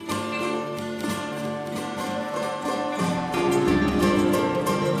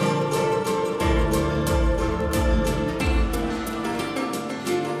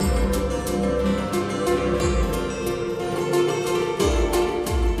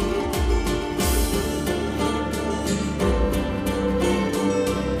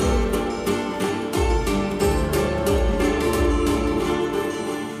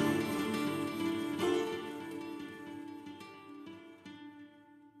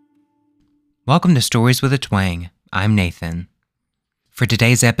Welcome to Stories with a Twang. I'm Nathan. For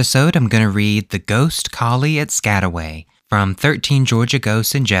today's episode, I'm going to read The Ghost Collie at Skagway from 13 Georgia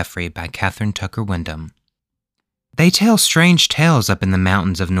Ghosts and Jeffrey by Catherine Tucker Wyndham. They tell strange tales up in the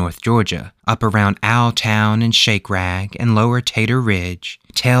mountains of North Georgia, up around Owltown and Shake Rag and Lower Tater Ridge,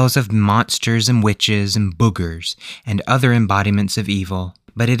 tales of monsters and witches and boogers and other embodiments of evil.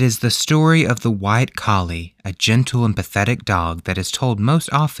 But it is the story of the white collie, a gentle and pathetic dog that is told most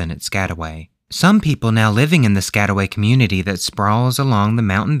often at Skagway. Some people now living in the Skagway community that sprawls along the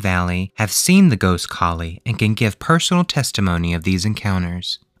mountain valley have seen the ghost collie and can give personal testimony of these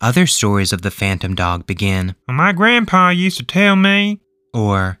encounters. Other stories of the phantom dog begin, My grandpa used to tell me,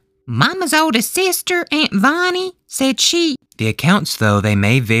 or Mama's oldest sister, Aunt Vonnie, said she... The accounts, though they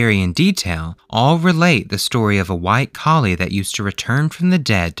may vary in detail, all relate the story of a white collie that used to return from the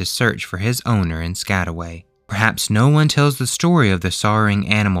dead to search for his owner in Skagway. Perhaps no one tells the story of the sorrowing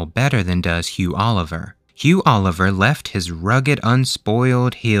animal better than does Hugh Oliver. Hugh Oliver left his rugged,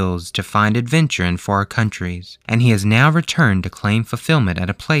 unspoiled hills to find adventure in far countries, and he has now returned to claim fulfillment at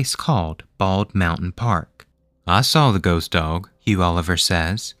a place called Bald Mountain Park. I saw the ghost dog, Hugh Oliver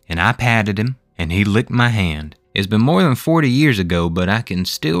says, and I patted him, and he licked my hand. It's been more than 40 years ago, but I can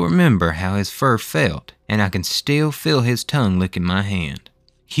still remember how his fur felt, and I can still feel his tongue licking my hand.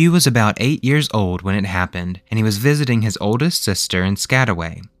 Hugh was about 8 years old when it happened, and he was visiting his oldest sister in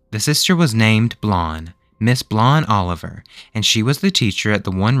Skagway. The sister was named Blonde, Miss Blonde Oliver, and she was the teacher at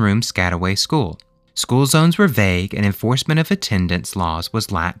the one-room Skagway school. School zones were vague, and enforcement of attendance laws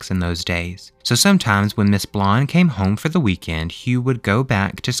was lax in those days. So sometimes when Miss Blonde came home for the weekend, Hugh would go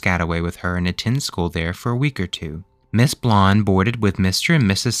back to Skagway with her and attend school there for a week or two. Miss Blonde boarded with Mr. and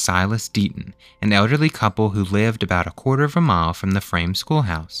Mrs. Silas Deaton, an elderly couple who lived about a quarter of a mile from the frame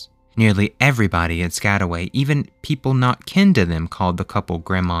schoolhouse. Nearly everybody at Skagway, even people not kin to them, called the couple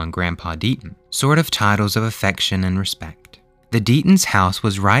Grandma and Grandpa Deaton, sort of titles of affection and respect. The Deaton's house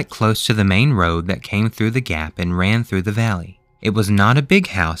was right close to the main road that came through the gap and ran through the valley. It was not a big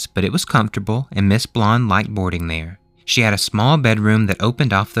house, but it was comfortable, and Miss Blonde liked boarding there. She had a small bedroom that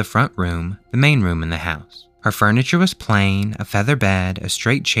opened off the front room, the main room in the house. Her furniture was plain, a feather bed, a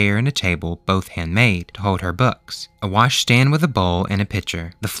straight chair and a table, both handmade, to hold her books, a washstand with a bowl and a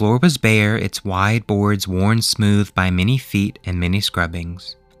pitcher. The floor was bare, its wide boards worn smooth by many feet and many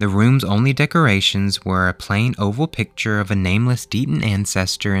scrubbings. The room's only decorations were a plain oval picture of a nameless Deaton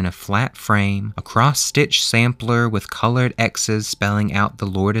ancestor in a flat frame, a cross-stitched sampler with colored X's spelling out "The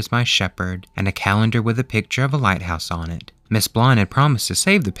Lord is my shepherd," and a calendar with a picture of a lighthouse on it. Miss Blonde had promised to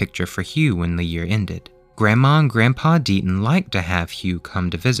save the picture for Hugh when the year ended. Grandma and Grandpa Deaton liked to have Hugh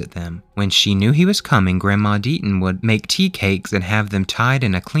come to visit them. When she knew he was coming, Grandma Deaton would make tea cakes and have them tied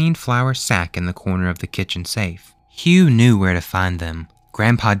in a clean flour sack in the corner of the kitchen safe. Hugh knew where to find them.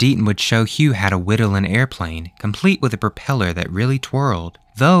 Grandpa Deaton would show Hugh how to whittle an airplane, complete with a propeller that really twirled,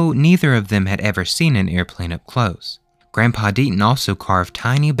 though neither of them had ever seen an airplane up close. Grandpa Deaton also carved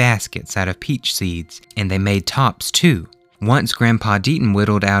tiny baskets out of peach seeds, and they made tops too. Once Grandpa Deaton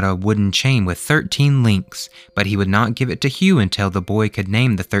whittled out a wooden chain with 13 links, but he would not give it to Hugh until the boy could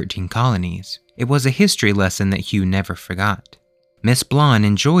name the 13 colonies. It was a history lesson that Hugh never forgot. Miss Blonde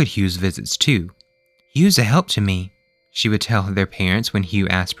enjoyed Hugh's visits too. "Hugh's a help to me," she would tell their parents when Hugh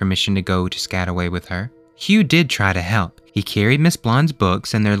asked permission to go to Skagway with her. Hugh did try to help. He carried Miss Blonde's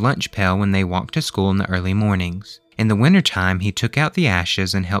books and their lunch pail when they walked to school in the early mornings. In the wintertime, he took out the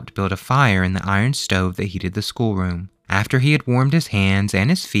ashes and helped build a fire in the iron stove that heated the schoolroom. After he had warmed his hands and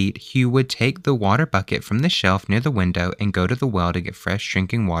his feet, Hugh would take the water bucket from the shelf near the window and go to the well to get fresh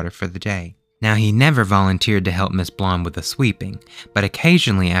drinking water for the day. Now, he never volunteered to help Miss Blonde with the sweeping, but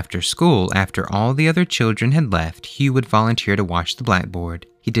occasionally after school, after all the other children had left, Hugh would volunteer to wash the blackboard.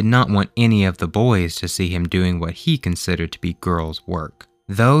 He did not want any of the boys to see him doing what he considered to be girls' work.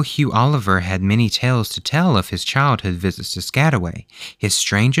 Though Hugh Oliver had many tales to tell of his childhood visits to Skagway, his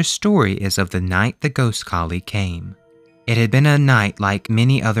strangest story is of the night the ghost collie came. It had been a night like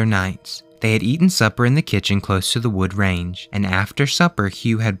many other nights. They had eaten supper in the kitchen close to the wood range, and after supper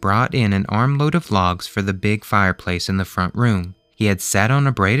Hugh had brought in an armload of logs for the big fireplace in the front room. He had sat on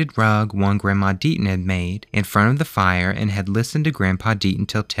a braided rug one Grandma Deaton had made in front of the fire and had listened to Grandpa Deaton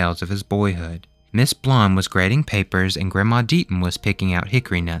tell tales of his boyhood. Miss Blonde was grading papers and Grandma Deaton was picking out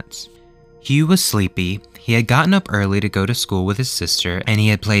hickory nuts. Hugh was sleepy. He had gotten up early to go to school with his sister, and he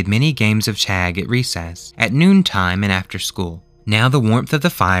had played many games of tag at recess, at noontime and after school. Now the warmth of the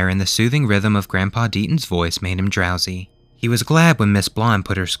fire and the soothing rhythm of Grandpa Deaton's voice made him drowsy. He was glad when Miss Blonde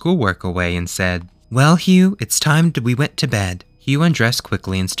put her schoolwork away and said, "Well, Hugh, it's time we went to bed." Hugh undressed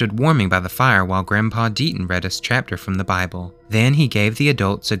quickly and stood warming by the fire while Grandpa Deaton read a chapter from the Bible. Then he gave the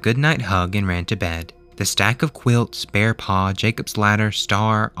adults a goodnight hug and ran to bed. The stack of quilts, bear paw, Jacob's ladder,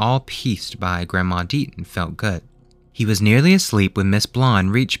 star, all pieced by Grandma Deaton, felt good. He was nearly asleep when Miss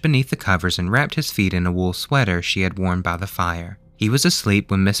Blonde reached beneath the covers and wrapped his feet in a wool sweater she had worn by the fire. He was asleep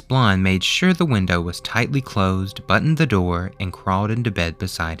when Miss Blonde made sure the window was tightly closed, buttoned the door, and crawled into bed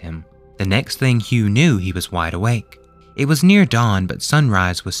beside him. The next thing Hugh knew, he was wide awake. It was near dawn, but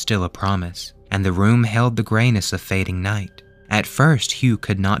sunrise was still a promise, and the room held the grayness of fading night. At first, Hugh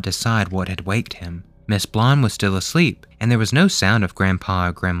could not decide what had waked him. Miss Blonde was still asleep, and there was no sound of Grandpa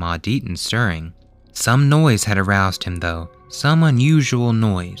or Grandma Deaton stirring. Some noise had aroused him, though, some unusual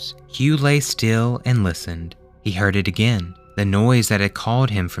noise. Hugh lay still and listened. He heard it again, the noise that had called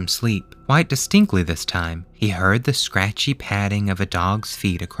him from sleep. Quite distinctly this time, he heard the scratchy padding of a dog's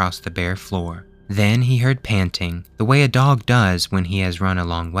feet across the bare floor. Then he heard panting, the way a dog does when he has run a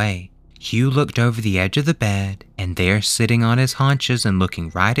long way. Hugh looked over the edge of the bed, and there, sitting on his haunches and looking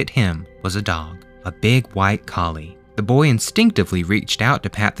right at him, was a dog, a big white collie. The boy instinctively reached out to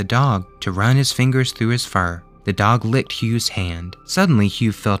pat the dog, to run his fingers through his fur. The dog licked Hugh's hand. Suddenly,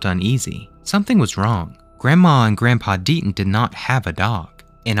 Hugh felt uneasy. Something was wrong. Grandma and Grandpa Deaton did not have a dog.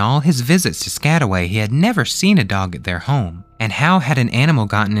 In all his visits to Skagway, he had never seen a dog at their home. And how had an animal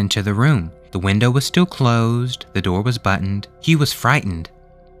gotten into the room? The window was still closed, the door was buttoned. Hugh was frightened.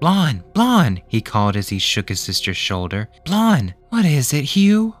 "Blonde, Blonde," he called as he shook his sister's shoulder. "Blonde." "What is it,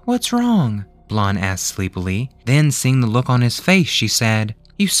 Hugh? What's wrong?" Blonde asked sleepily. Then, seeing the look on his face, she said,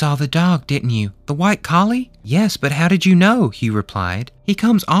 "You saw the dog, didn't you? The white collie?" "Yes, but how did you know?" Hugh replied. "He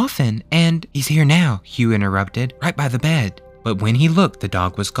comes often, and—" "He's here now," Hugh interrupted, "right by the bed." But when he looked, the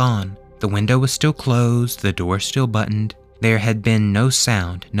dog was gone. The window was still closed, the door still buttoned. There had been no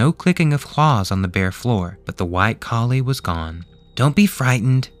sound, no clicking of claws on the bare floor, but the white collie was gone. "Don't be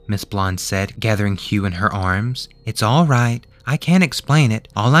frightened," Miss Blonde said, gathering Hugh in her arms. "It's all right. I can't explain it.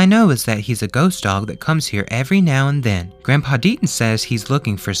 All I know is that he's a ghost dog that comes here every now and then. Grandpa Deaton says he's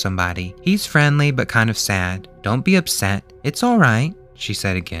looking for somebody. He's friendly but kind of sad. Don't be upset. It's all right," she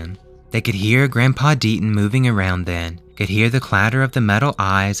said again. They could hear Grandpa Deaton moving around then, could hear the clatter of the metal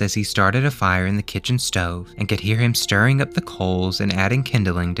eyes as he started a fire in the kitchen stove, and could hear him stirring up the coals and adding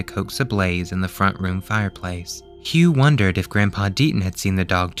kindling to coax a blaze in the front room fireplace. Hugh wondered if Grandpa Deaton had seen the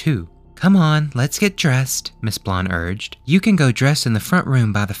dog too. "Come on, let's get dressed," Miss Blonde urged. "You can go dress in the front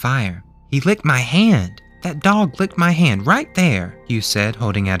room by the fire." "He licked my hand. That dog licked my hand right there," Hugh said,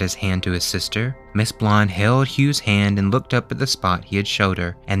 holding out his hand to his sister. Miss Blonde held Hugh's hand and looked up at the spot he had showed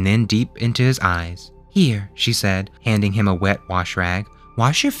her, and then deep into his eyes. "Here," she said, handing him a wet wash rag.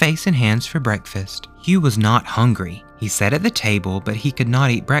 "Wash your face and hands for breakfast." Hugh was not hungry. He sat at the table, but he could not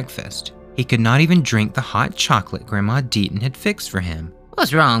eat breakfast. He could not even drink the hot chocolate Grandma Deaton had fixed for him.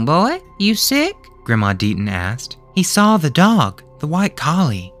 What's wrong, boy? You sick? Grandma Deaton asked. "He saw the dog, the white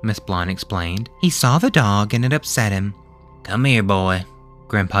collie," Miss Blonde explained. "He saw the dog and it upset him." "Come here, boy,"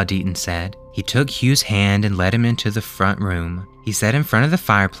 Grandpa Deaton said. He took Hugh's hand and led him into the front room. He sat in front of the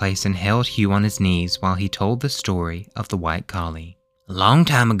fireplace and held Hugh on his knees while he told the story of the white collie. "A long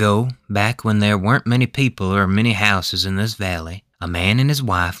time ago, back when there weren't many people or many houses in this valley, a man and his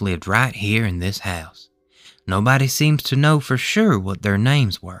wife lived right here in this house. Nobody seems to know for sure what their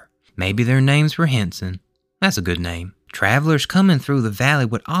names were. Maybe their names were Henson. That's a good name. Travelers coming through the valley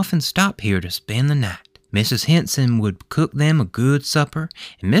would often stop here to spend the night. Mrs. Henson would cook them a good supper,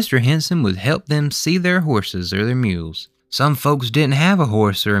 and Mr. Henson would help them see their horses or their mules. Some folks didn't have a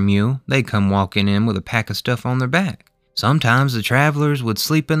horse or a mule. They'd come walking in with a pack of stuff on their back. Sometimes the travelers would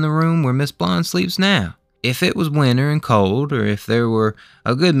sleep in the room where Miss Blonde sleeps now. If it was winter and cold, or if there were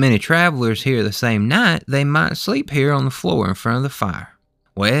a good many travelers here the same night, they might sleep here on the floor in front of the fire.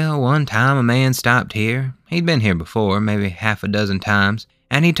 Well, one time a man stopped here. He'd been here before, maybe half a dozen times,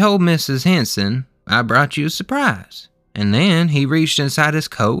 and he told Mrs. Henson, 'I brought you a surprise.' And then he reached inside his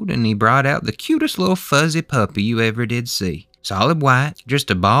coat and he brought out the cutest little fuzzy puppy you ever did see. Solid white, just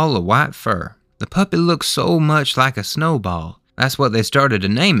a ball of white fur. The puppy looked so much like a snowball. That's what they started to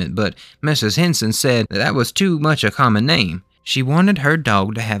name it, but Mrs. Henson said that was too much a common name. She wanted her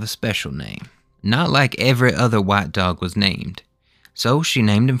dog to have a special name, not like every other white dog was named. So she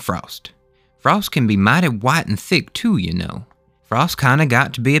named him Frost. Frost can be mighty white and thick too, you know. Frost kinda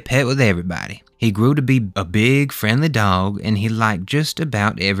got to be a pet with everybody. He grew to be a big, friendly dog, and he liked just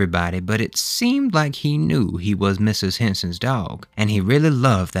about everybody, but it seemed like he knew he was Mrs. Henson's dog, and he really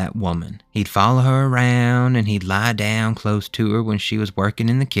loved that woman. He'd follow her around, and he'd lie down close to her when she was working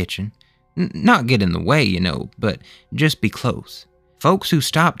in the kitchen. Not get in the way, you know, but just be close. Folks who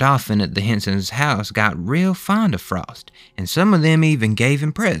stopped often at the Hensons' house got real fond of Frost, and some of them even gave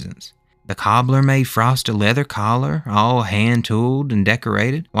him presents. The cobbler made Frost a leather collar, all hand-tooled and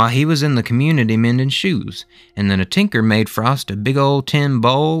decorated, while he was in the community mending shoes, and then a tinker made Frost a big old tin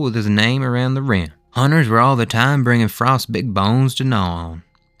bowl with his name around the rim. Hunters were all the time bringing Frost big bones to gnaw on.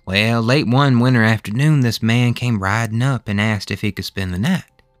 Well, late one winter afternoon, this man came riding up and asked if he could spend the night.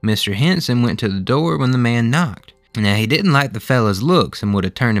 Mr. Henson went to the door when the man knocked. Now, he didn't like the fella's looks and would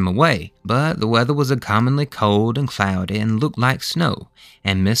have turned him away, but the weather was uncommonly cold and cloudy and looked like snow,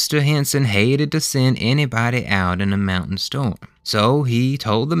 and Mr. Henson hated to send anybody out in a mountain storm. So he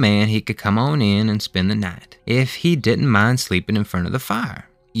told the man he could come on in and spend the night, if he didn't mind sleeping in front of the fire.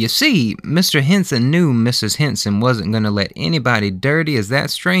 You see, Mr. Henson knew Mrs. Henson wasn't going to let anybody dirty as that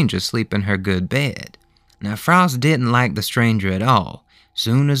stranger sleep in her good bed. Now, Frost didn't like the stranger at all.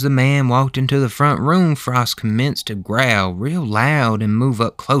 Soon as the man walked into the front room, Frost commenced to growl real loud and move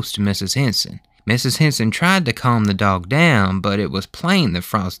up close to Mrs. Henson. Mrs. Henson tried to calm the dog down, but it was plain that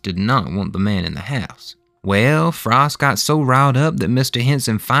Frost did not want the man in the house. Well, Frost got so riled up that Mr.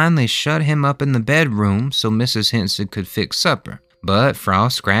 Henson finally shut him up in the bedroom so Mrs. Henson could fix supper. But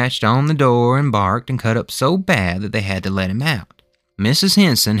Frost scratched on the door and barked and cut up so bad that they had to let him out. Mrs.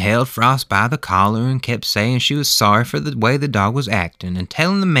 Henson held Frost by the collar and kept saying she was sorry for the way the dog was acting and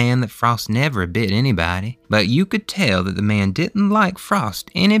telling the man that Frost never bit anybody. But you could tell that the man didn't like Frost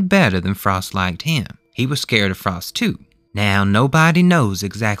any better than Frost liked him. He was scared of Frost too. Now, nobody knows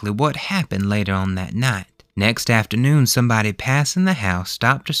exactly what happened later on that night. Next afternoon, somebody passing the house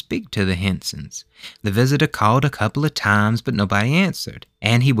stopped to speak to the Hensons. The visitor called a couple of times, but nobody answered,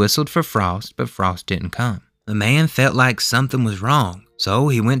 and he whistled for Frost, but Frost didn't come. The man felt like something was wrong, so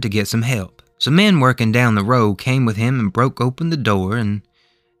he went to get some help. Some men working down the road came with him and broke open the door, and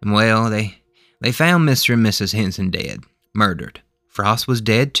well, they found Mr. and Mrs. Henson dead, murdered. Frost was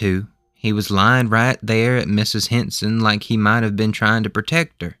dead too. He was lying right there at Mrs. Henson like he might have been trying to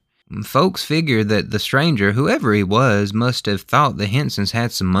protect her. Folks figured that the stranger, whoever he was, must have thought the Hensons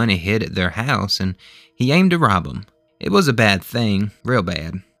had some money hid at their house, and he aimed to rob them. It was a bad thing, real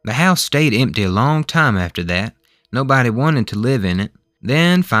bad. The house stayed empty a long time after that. Nobody wanted to live in it.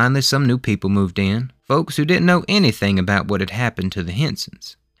 Then, finally, some new people moved in, folks who didn't know anything about what had happened to the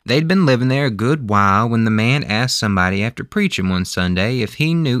Hensons. They'd been living there a good while when the man asked somebody after preaching one Sunday if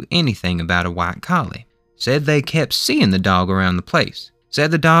he knew anything about a white collie. Said they kept seeing the dog around the place. Said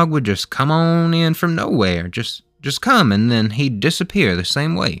the dog would just come on in from nowhere, just come, and then he'd disappear the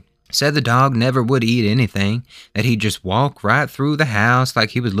same way. Said the dog never would eat anything, that he'd just walk right through the house like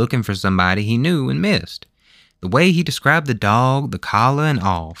he was looking for somebody he knew and missed. The way he described the dog, the collar and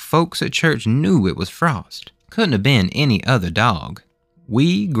all, folks at church knew it was Frost. Couldn't have been any other dog.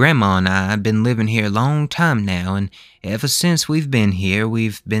 We, Grandma and I, have been living here a long time now, and ever since we've been here,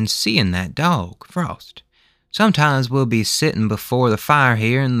 we've been seeing that dog, Frost. Sometimes we'll be sitting before the fire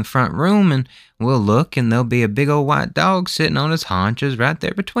here in the front room, and we'll look, and there'll be a big old white dog sitting on his haunches right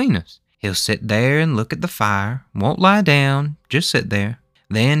there between us. He'll sit there and look at the fire, won't lie down, just sit there.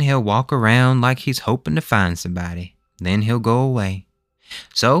 Then he'll walk around like he's hoping to find somebody. Then he'll go away.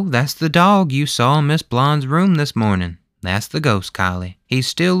 So that's the dog you saw in Miss Blonde's room this morning. That's the ghost collie. He's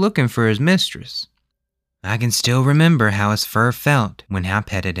still looking for his mistress. I can still remember how his fur felt when I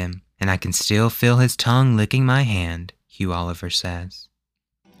petted him, and I can still feel his tongue licking my hand, Hugh Oliver says.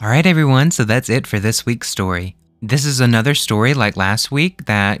 Alright everyone, so that's it for this week's story. This is another story like last week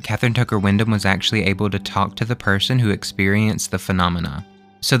that Catherine Tucker Wyndham was actually able to talk to the person who experienced the phenomena.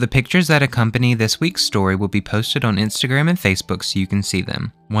 So the pictures that accompany this week's story will be posted on Instagram and Facebook so you can see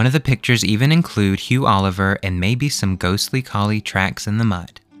them. One of the pictures even include Hugh Oliver and maybe some ghostly collie tracks in the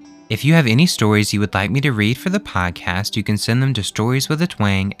mud. If you have any stories you would like me to read for the podcast, you can send them to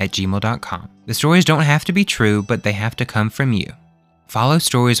storieswithatwang@gmail.com. The stories don't have to be true, but they have to come from you. Follow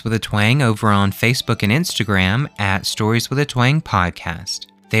Stories with a Twang over on Facebook and Instagram at Stories with a Twang Podcast.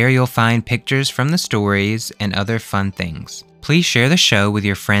 There you'll find pictures from the stories and other fun things. Please share the show with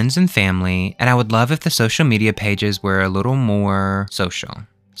your friends and family, and I would love if the social media pages were a little more social.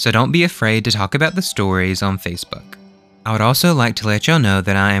 So don't be afraid to talk about the stories on Facebook. I would also like to let y'all know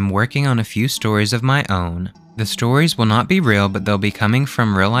that I am working on a few stories of my own. The stories will not be real, but they'll be coming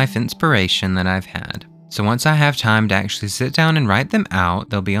from real-life inspiration that I've had. So once I have time to actually sit down and write them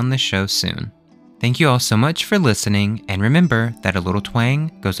out, they'll be on the show soon. Thank you all so much for listening, and remember that a little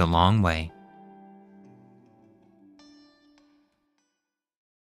twang goes a long way.